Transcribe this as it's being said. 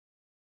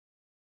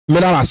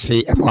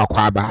Menawase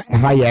Mwakwaba,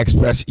 High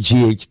Express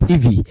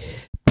GHTV.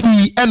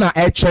 P and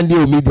I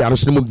trendy media, no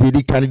some of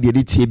the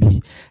candidate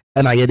TV,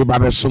 and I had the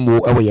Baba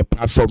Sumo away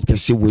platform can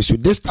see with you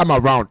this time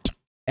around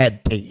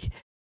at day.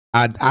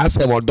 And I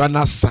said, well,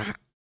 Donna, sir,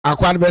 I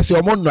can't be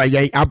so mono,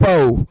 yea,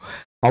 abo,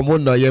 a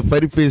mono, ye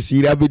funny face,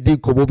 you have been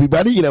Kobo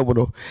Bibani, you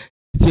know,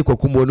 take a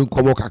Kumo,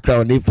 Komo, a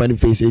crown, a funny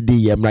face, a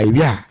D, and right,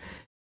 yeah.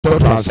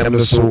 Total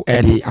so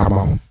Eddie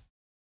Amon.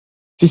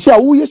 You see,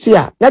 who you see,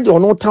 that you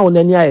no town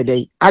any other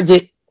day.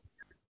 Aje,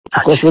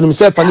 because when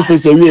himself funny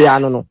face, I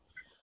don't know.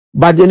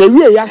 But then a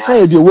way I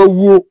say the wo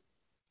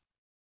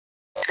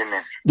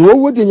the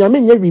wo the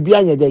Yamin ye be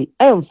any day,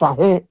 and for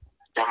home.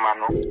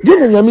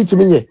 Didn't Yamin to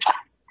me?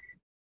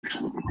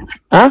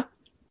 Huh?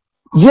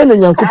 Jen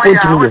and Yanko to me.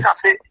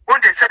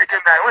 When they said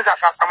again, I was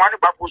after someone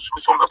about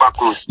some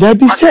backwards. There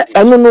be said,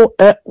 I don't know,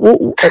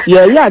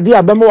 yeah,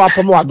 dear Bemo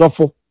Apamo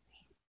Adolfo.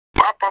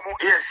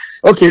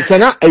 Yes. Okay, so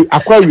now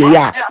acquire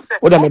ya.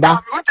 What am I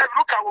about? Look at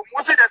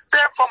the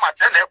same format.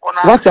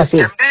 What I say?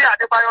 The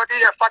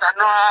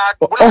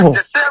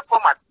same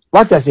format.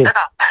 What I say?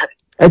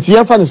 It's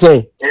your fun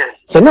say.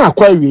 So now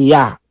acquire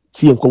ya.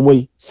 See come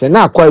way. So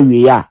now acquire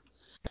ya.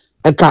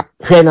 Eka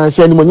hena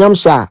say ni monyam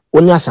sha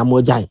oni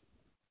asamo jai.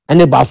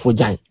 Ene ba fo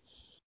jai.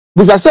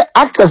 Because I say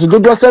after so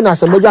do say na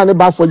asamo jai ne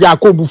ba fo jai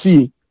ko bu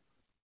fie.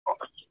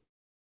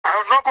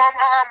 No bomb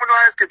no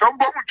ask don't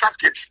bomb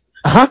casket.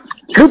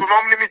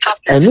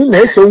 And then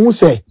they say, who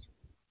say,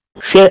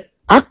 she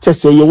actor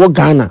say you were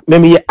Ghana,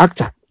 maybe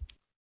actor.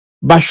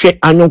 But she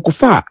and Uncle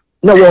Fa,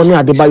 no one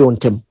near the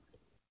Bayontem.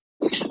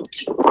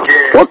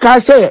 What can I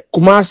say,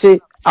 Kumasi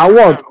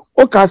award?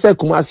 What can I say,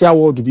 Kumasi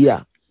award be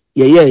a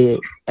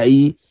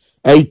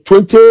a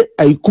 20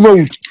 a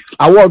Kuma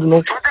award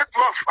no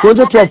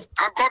 2012.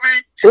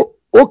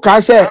 What can I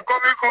say?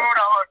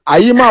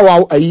 I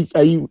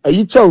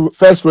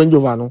first range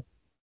of no.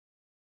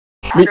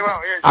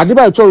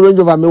 Adiba to range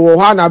over me wo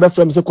ha na be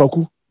frem se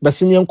kwaku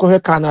basini enko he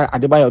ka na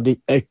adiba yo de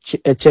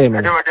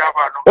chairman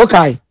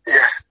okay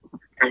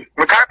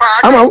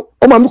ama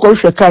o ma me ko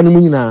hwe ka ni mu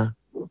nyina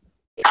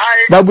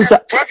ba busa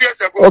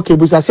okay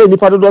busa say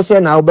nipa do say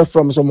na wo be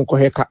frem so mo ko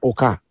he ka o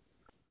ka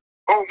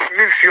oh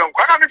me fio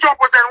kwa na me to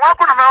posen wa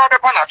ko na me be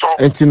pa na cho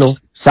entino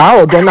sa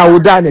o do na wo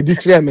da na di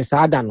kire me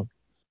sa da no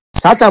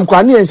sa tam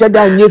kwa na ense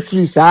da nye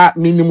free sa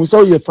minimum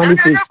so ye funny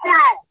face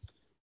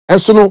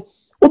enso no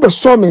Ube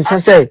saw me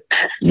and say,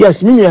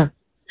 yes, Minia.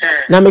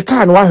 Na me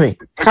can wahwe.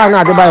 Can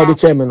I buy the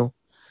chairman? No.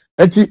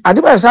 And the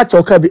Adiba such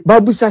a cabby,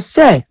 Babusa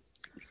say,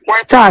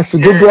 Stars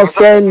do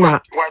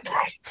send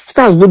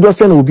Stars do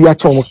send will be a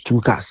chum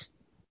 2 cars.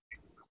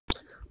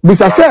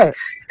 Busa say,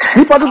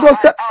 you do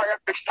say,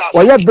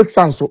 or your big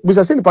son, so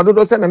Busa say, you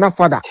do send enough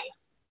father.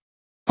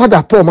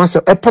 Father, poor master,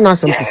 a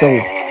panasum to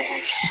say.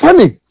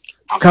 Funny,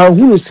 can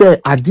who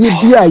say, I did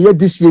be a year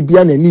this year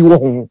beyond a new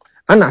home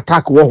and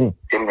attack one.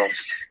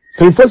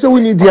 First,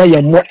 we need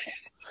dear more.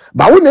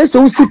 But when they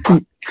so sick,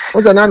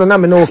 what's an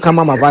anonymous no come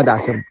my father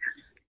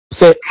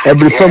say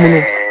every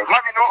family.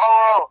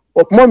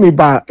 Mommy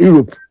by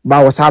Europe,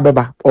 by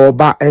Wasababa, or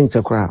by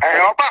Entercra.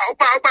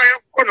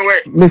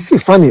 Missy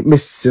funny,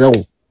 Miss Snow.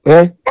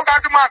 Eh? But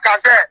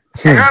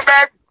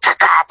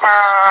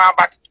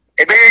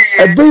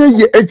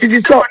it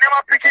is so.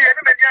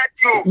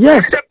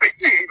 Yes,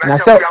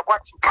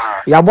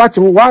 you're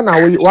watching 1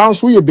 hour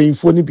once we are being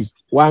funny be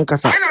one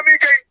cassa.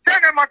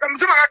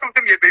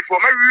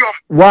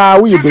 Wow,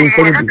 we are being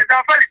funny.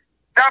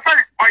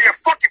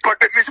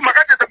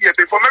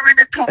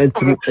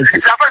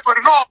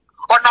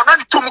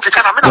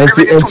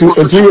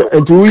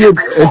 And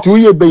two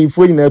year being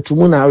funny now to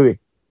moon away.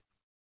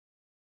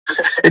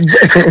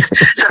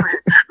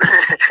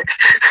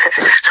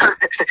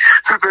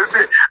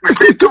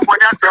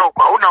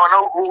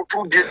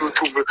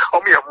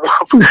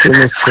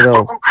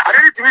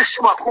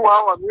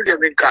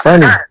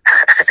 Funny,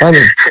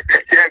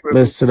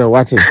 Mr.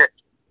 Watty.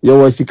 You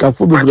was sick of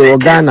food with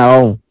Ghana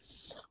on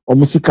or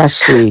Musica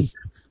Shay,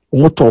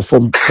 motor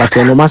from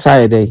Catano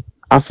Massa day,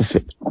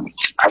 Afia,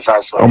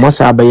 or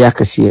Massa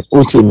Bayakasi,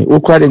 Otimi, who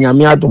cried in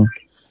Yamiadum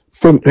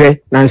from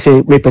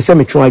Nancy, may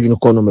persemi try in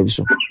economy.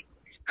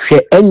 She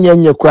any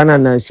your crana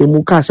Nancy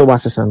Mukasa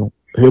was a son,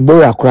 her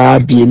boy a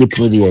crab be any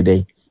pretty a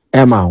day.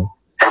 Emma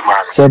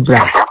said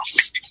Black.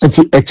 And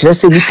she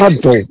expressed a nipa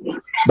door.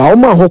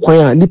 Bauma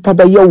Hokoya, Nipa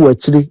by your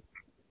actually.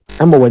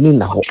 Emma went in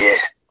the hole.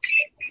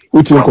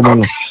 Uti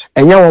Komano.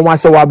 And young one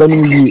say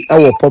Wabani,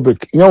 our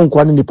public, young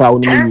one nipa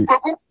on me.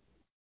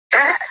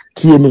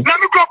 See me.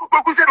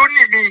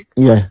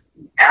 Yeah.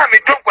 I'm a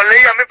drunk when I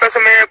am a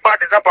person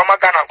parties up on my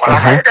gun. I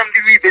had them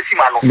to read the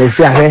Simano. They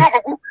say, I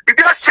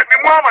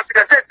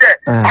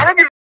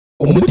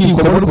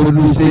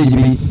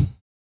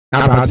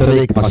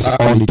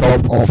on the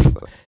top of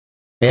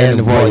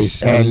and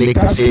voice and they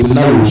can say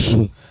no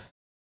soon.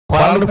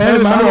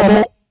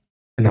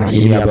 And I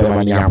hear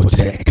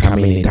Bamania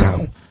coming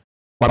down.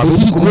 But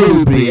he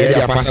could be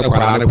a passer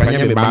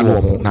and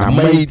Manuel. Now,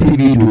 my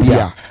TV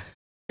Ludia.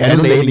 And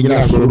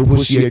they so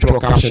push your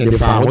caption the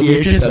found the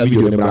agents of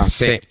you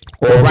say,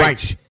 all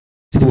right,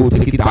 still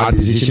take it out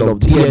decision of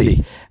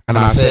DNA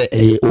and I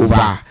say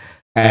over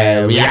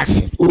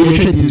reaction. We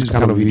should this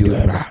kind of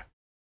video.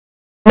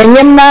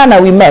 Na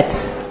we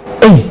met.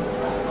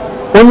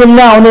 Only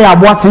now only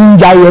about in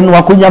Jayan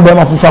Wakunya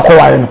Bema Fusako.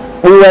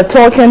 We were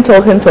talking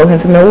to me.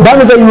 That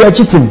was you were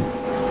cheating.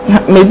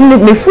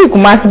 Me free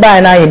Kumasi by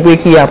and I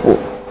break here.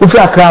 If you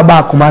are crab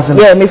back Kumasi.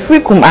 Yeah, me free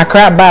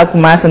Accra back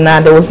Kumasi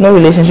now. There was no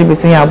relationship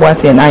between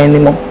Abuati and I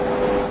anymore.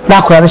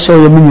 That could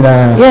show you meaning.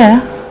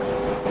 Yeah.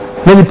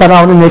 Many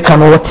Panao they can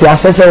what I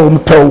say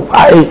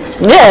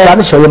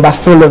yeah, show you but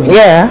still love you.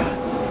 Yeah.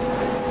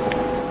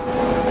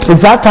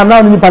 It's that time now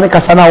in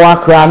Panicasana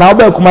walk around now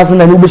by Kumasi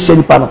and you be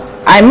shady panel.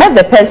 I met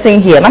the person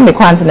here, and I'm a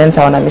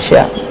continental and I'm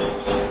share.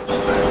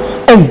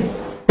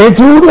 It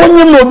would when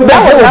you know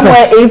that was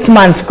somewhere 8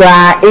 months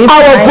cry. I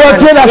was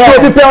working as well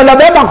be on the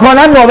back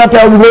corner no that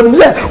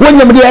when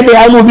you be there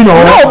I will be no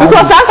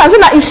because that's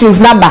something that issues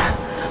number.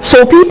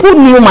 So people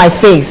knew my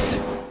face.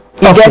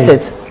 You get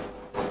it?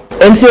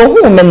 And so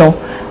who me know?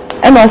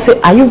 And I say,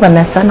 are you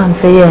Vanessa? And I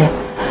say, yeah.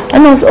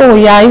 And I say, oh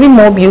yeah, even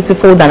more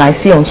beautiful than I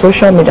see on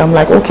social media. I'm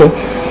like, okay.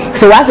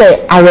 So I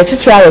say, I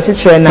retreat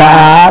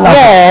now.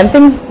 Yeah, and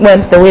things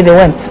went the way they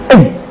went.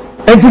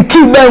 And to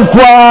keep them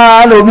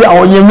quiet,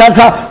 or you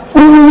not.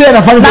 We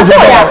are funny. That's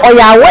all. Oh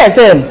yeah, where's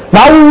him?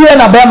 Now we are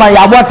not Bema.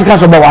 You want to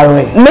catch about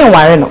worry? No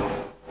worry, no.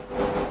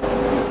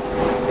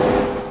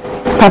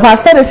 Papa, I've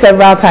said it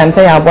several times.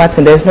 Say about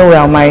it. There's no way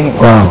I'll marry him.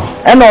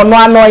 Wow. And on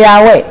one no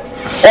Yahweh.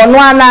 On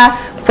one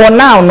for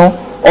now no.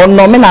 On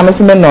no me na me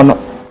no.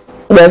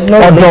 There's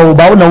no.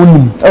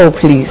 Oh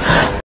please.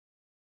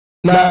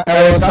 Na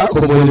ta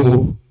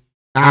komo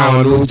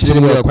ah no chini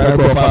we kwa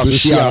profile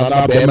social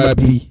na Bema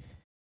bi.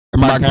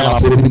 Ma kana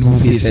for bi no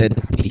face said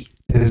bi.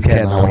 This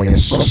guy now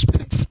is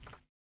suspect.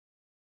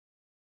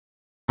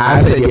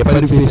 I said your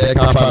funny face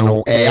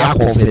no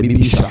akọ fe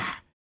bibisha.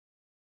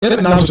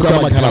 Then now so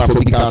come kind of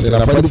because the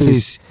funny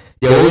face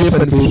your way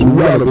funny face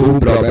who are the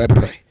bro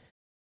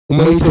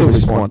be. To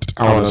respond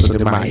I was so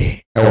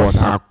my I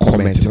was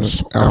commenting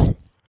so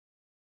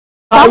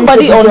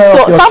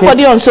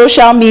somebody on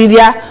social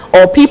media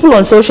or people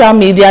on social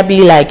media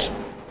be like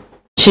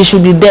she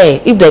should be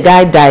there. If the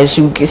guy dies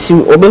she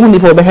obey who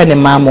people be her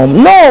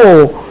mom.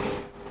 No.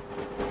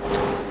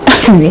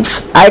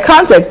 I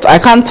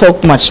can't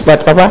talk much,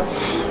 but Papa,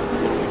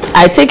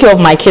 I take care of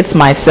my kids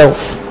myself.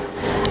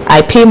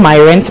 I pay my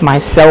rent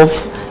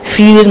myself,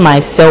 feed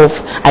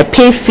myself. I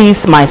pay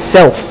fees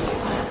myself.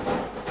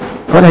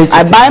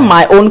 I buy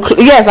my own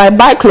yes, I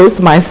buy clothes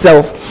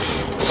myself.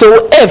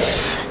 So if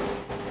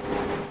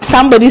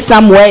somebody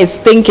somewhere is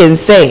thinking,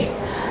 say,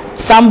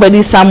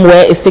 somebody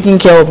somewhere is taking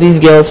care of these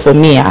girls for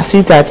me,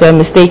 sweetheart, you're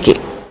mistaken.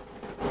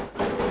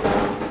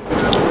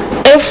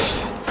 If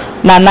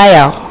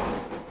Nanaya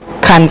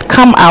can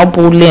come out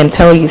boldly and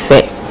tell you,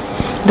 say,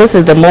 this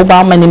is the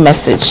mobile money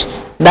message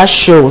that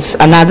shows,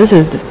 and now this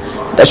is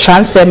the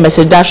transfer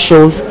message that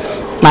shows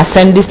my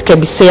send this can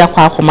be say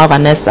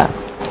Vanessa.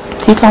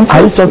 He can.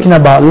 Are you talking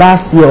about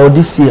last year or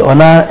this year or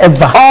now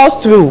ever?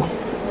 All through.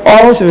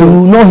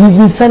 No, he's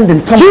been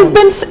sending.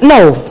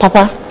 No,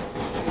 Papa.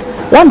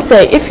 One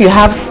say if you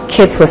have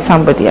kids with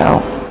somebody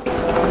else,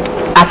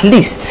 at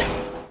least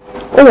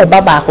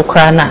baba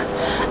kokrana,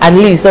 at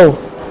least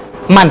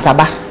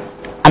mantaba.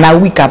 And a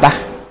week aba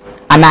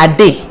and a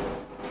day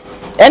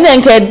and then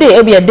a day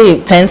maybe a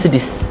day 10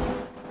 cities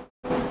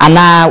and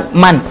a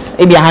month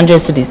maybe 100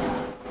 cities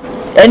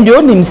and the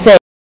only say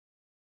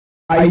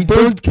I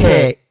don't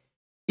care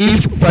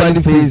if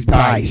funny face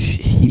dies,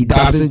 he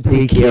doesn't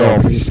take care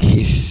of his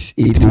case.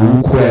 It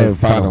will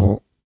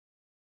go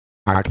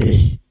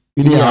okay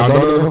you know I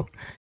don't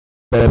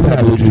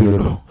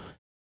know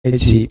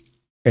it's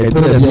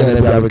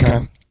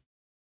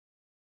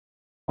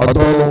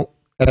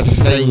that's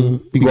saying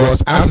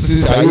because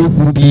as I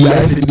would be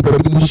as the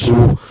people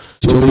so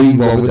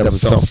involved with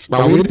themselves.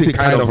 But we need the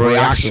kind of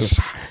reactions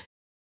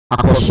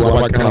across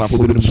what kind of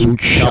food so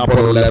sharp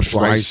or left,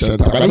 right,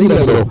 center. But I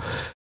know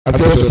I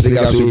feel to say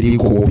that's really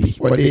cool.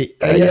 What they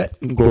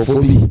go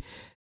for me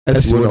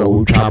as well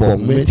or trouble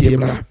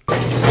meeting.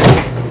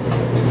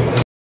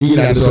 He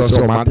is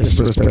also my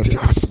disrespect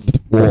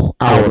for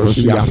our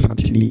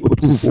Santini or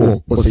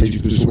 2-4 or say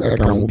to so I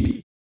can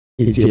be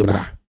in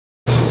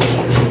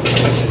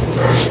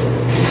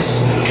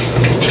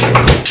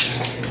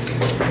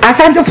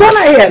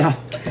Asantefona here no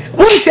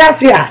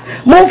Muntiasia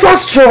Monfa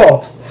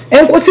straw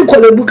enkosi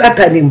kolebu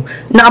katanim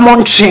na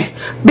montwe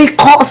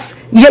because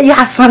ye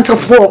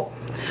Asantefo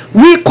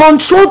we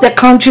control the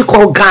country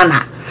called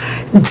Ghana.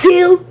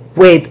 Deal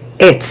with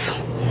it.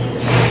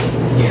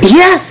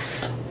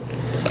 Yes.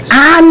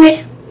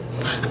 Ane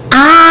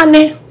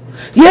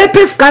ye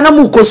peskana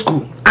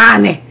mukosku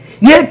ane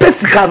ye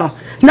peskano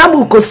na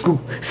mukosku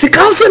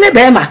sikanso ne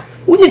bema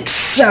unyi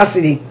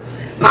chasiri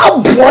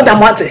aboda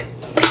mate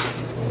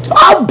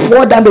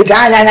aboda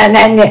bejana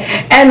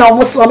and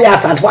almost from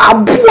Asantefo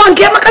abuan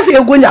ke makase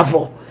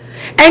egonyafo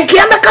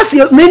enke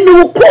makase meni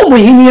wukomu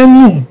hini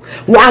anu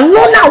wanu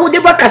na wo de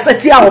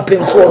bakasati a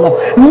opemfo no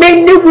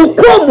meni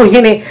wukomu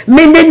hini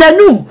meni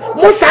nanu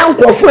musa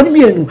nkrofo ni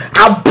mienu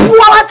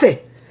aboa mate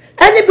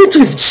Any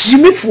Beatrice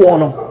Jimmy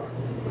Fuono.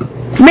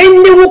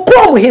 Many will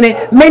come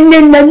here, many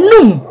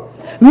nanum,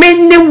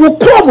 many will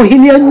come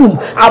here, num,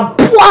 a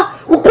poor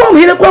who come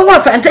here, come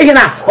off and take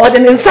or the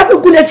name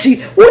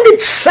Sabugunachi, only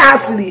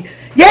chastity.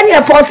 Yanni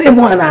a force him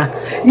one.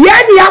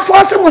 Yanni a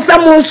force him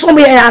some so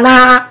me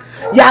ana.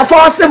 Ya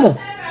force him. What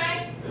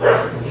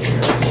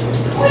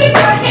are you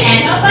working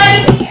at?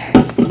 Nobody here.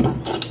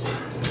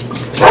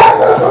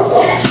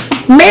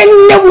 Many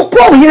will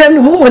come here and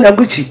who want a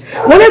Gucci.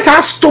 When is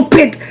that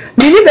stupid?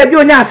 Many baby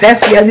on us,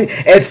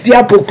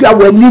 Afia Pokua,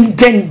 when you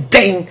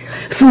den,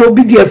 so will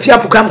be the Afia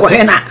Pokam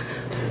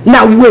Kohena.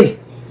 Now, wait.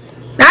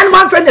 And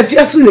my friend,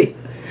 Afia Sule.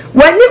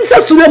 When him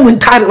said Sule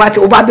Muntari, what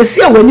over the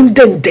sea, when him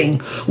den,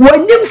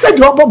 when him said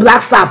your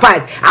black star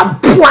fight, a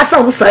poor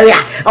son, Saria,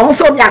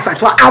 also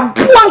Yasatwa, a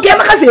poor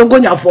Gamacas, you're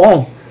going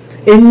for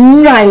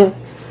in nine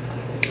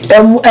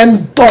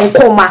and don't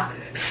coma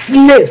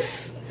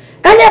slaves.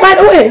 And yeah, by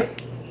the way,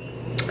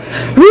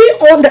 we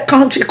own the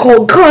country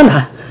called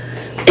Ghana.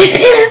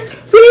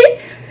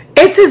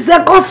 It is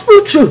the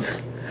gospel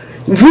truth.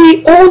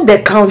 We own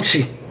the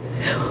country.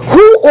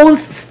 Who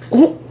owns?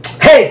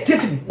 Hey,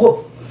 Tiffany,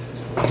 go.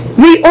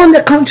 We own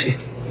the country.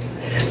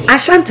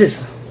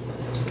 Ashantis,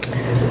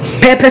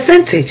 per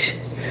percentage,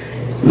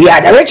 we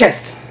are the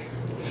richest.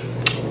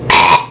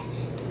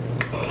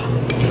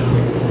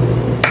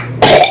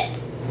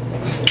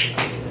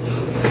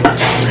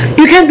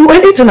 You can't do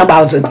anything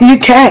about it. You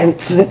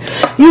can't.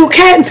 You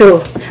can't.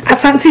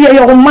 Asante, you're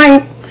your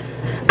mind.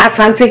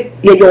 Asante,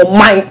 you're your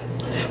mind.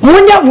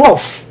 When you're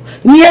rough,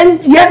 yen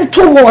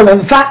to wall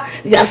and fat,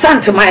 you're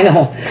Santa mine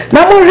home.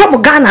 Now, more have a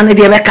gun on the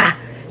Rebecca.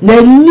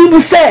 Then you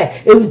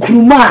say, in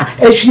Kruma,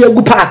 as she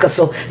go park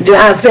so.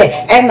 Then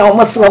say, and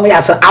almost so me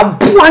as a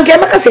one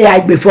can say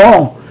I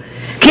before.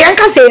 Can't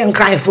say and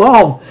cry for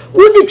all.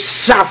 Would it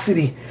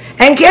chastity?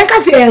 And can't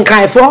say and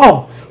cry for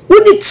all.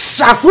 Would it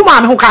chast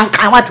woman who can't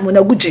come out when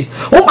a Gucci?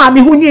 Oh,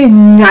 mammy, who ye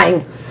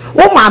nine.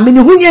 Oh, mammy,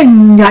 who ye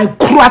nine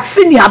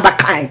crossing your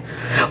back.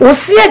 O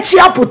see a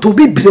chiapo to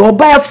be blow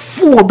by a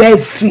fool by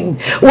fin.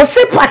 O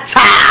see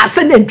pacha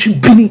send them to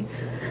Bini.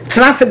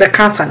 Transfer the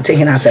cancer and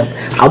taking us. A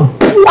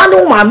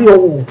buano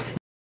mammy.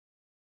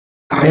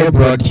 I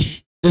brought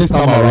this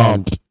time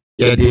around.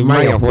 Yeah, they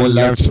might have whole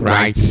left,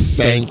 right,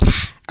 center.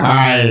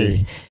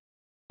 I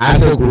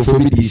said, go for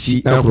me,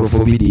 DC, and go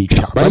for me, the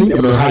cap. But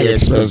you know how you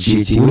express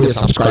GT. We will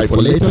subscribe for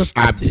latest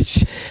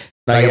updates.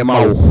 I am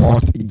our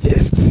hot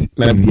guest.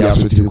 Let me be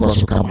asked with you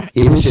because of Kama.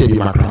 It will share the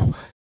background.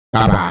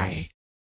 Bye bye.